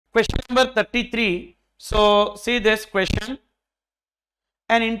Question number 33. So see this question.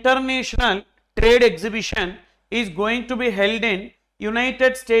 An international trade exhibition is going to be held in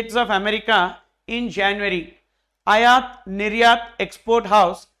United States of America in January. Ayat Niryat Export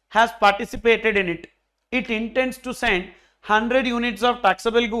House has participated in it. It intends to send 100 units of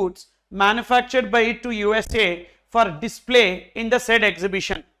taxable goods manufactured by it to USA for display in the said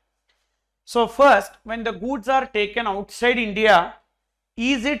exhibition. So first, when the goods are taken outside India,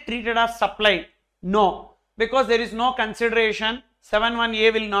 is it treated as supply? No, because there is no consideration.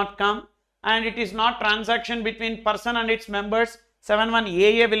 71A will not come, and it is not transaction between person and its members.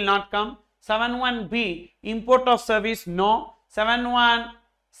 71AA will not come. 71B import of service, no.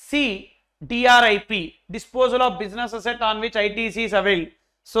 71C DRIP disposal of business asset on which ITC is availed.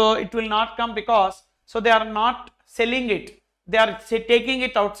 So it will not come because they are not selling it. They are taking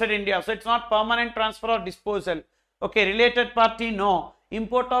it outside India. So it's not permanent transfer or disposal. Okay, related party, no.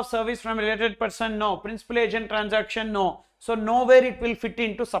 Import of service from related person, no. Principal agent transaction, no. So nowhere it will fit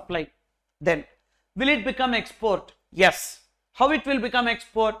into supply. Then, will it become export? Yes. How it will become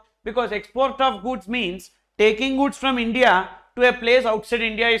export? Because export of goods means taking goods from India to a place outside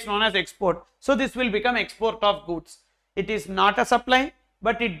India is known as export. So this will become export of goods. It is not a supply,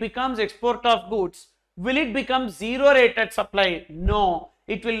 but it becomes export of goods. Will it become zero rated supply? No,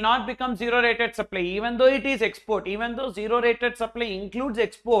 it will not become zero rated supply, even though it is export, even though zero rated supply includes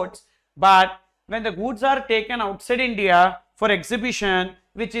exports. But when the goods are taken outside India for exhibition,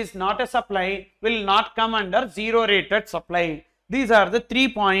 which is not a supply, will not come under zero rated supply. These are the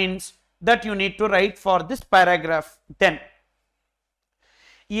 3 points that you need to write for this paragraph. Then,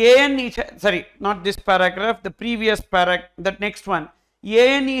 sorry, not this paragraph, the previous paragraph, the next one.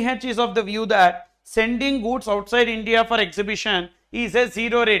 ANEH is of the view that sending goods outside India for exhibition is a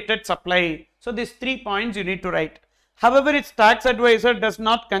zero rated supply. So these 3 points you need to write. However, its tax advisor does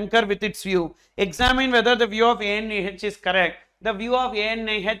not concur with its view. Examine whether the view of ANEH is correct. The view of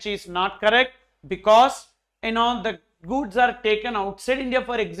ANEH is not correct because the goods are taken outside India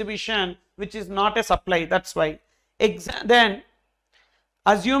for exhibition, which is not a supply. That's why. Then,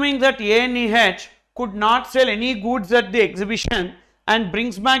 assuming that ANEH could not sell any goods at the exhibition and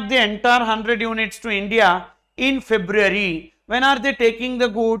brings back the entire 100 units to India in February. When are they taking the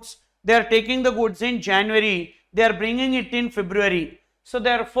goods? They are taking the goods in January. They are bringing it in February. So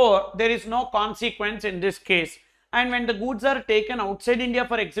therefore, there is no consequence in this case. And when the goods are taken outside India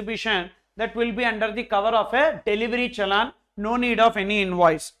for exhibition, that will be under the cover of a delivery challan, no need of any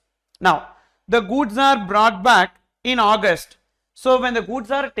invoice. Now, the goods are brought back in August. So when the goods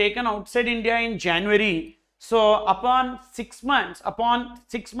are taken outside India in January, so upon 6 months,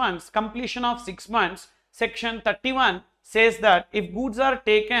 completion of 6 months, section 31 says that if goods are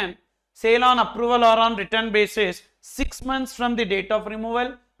taken, sale on approval or on return basis, 6 months from the date of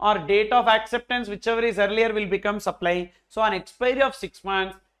removal or date of acceptance, whichever is earlier, will become supply. So on expiry of 6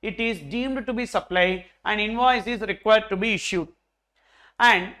 months, it is deemed to be supply and invoice is required to be issued.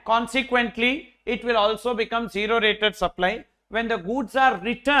 And consequently, it will also become zero rated supply. When the goods are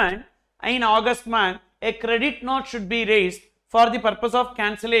returned in August month, a credit note should be raised for the purpose of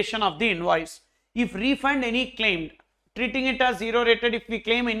cancellation of the invoice. If refund any claimed, treating it as zero rated, if we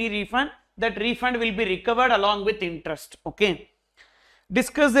claim any refund, that refund will be recovered along with interest. Okay.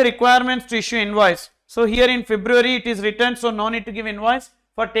 Discuss the requirements to issue invoice. So here in February it is returned, so no need to give invoice.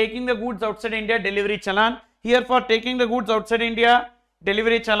 For taking the goods outside India, delivery challan. Here for taking the goods outside India,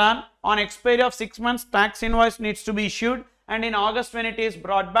 delivery challan. On expiry of 6 months, tax invoice needs to be issued. And in August when it is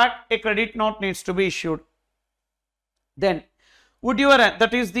brought back, a credit note needs to be issued. Then,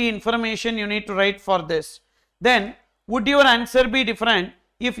 that is the information you need to write for this. Then, would your answer be different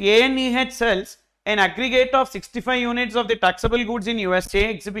if ANEH sells an aggregate of 65 units of the taxable goods in USA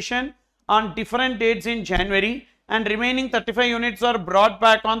exhibition on different dates in January and remaining 35 units are brought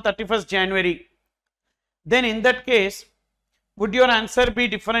back on 31st January? Then in that case, would your answer be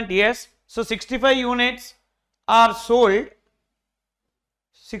different? Yes. So 65 units are sold.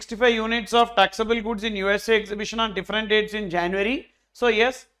 65 units of taxable goods in USA exhibition on different dates in January. So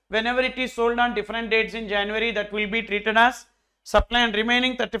yes, whenever it is sold on different dates in January, that will be treated as supply, and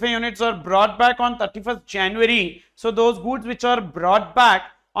remaining 35 units are brought back on 31st January. So those goods which are brought back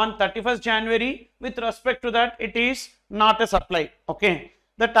on 31st January, with respect to that, it is not a supply. Okay.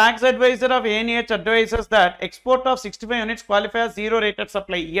 The tax advisor of ANEH advises that export of 65 units qualify as zero rated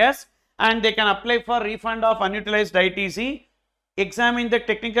supply. Yes, and they can apply for refund of unutilized ITC. Examine the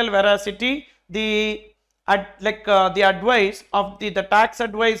technical veracity. The advice of the tax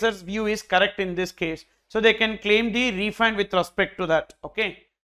advisor's view is correct in this case. So they can claim the refund with respect to that. Okay.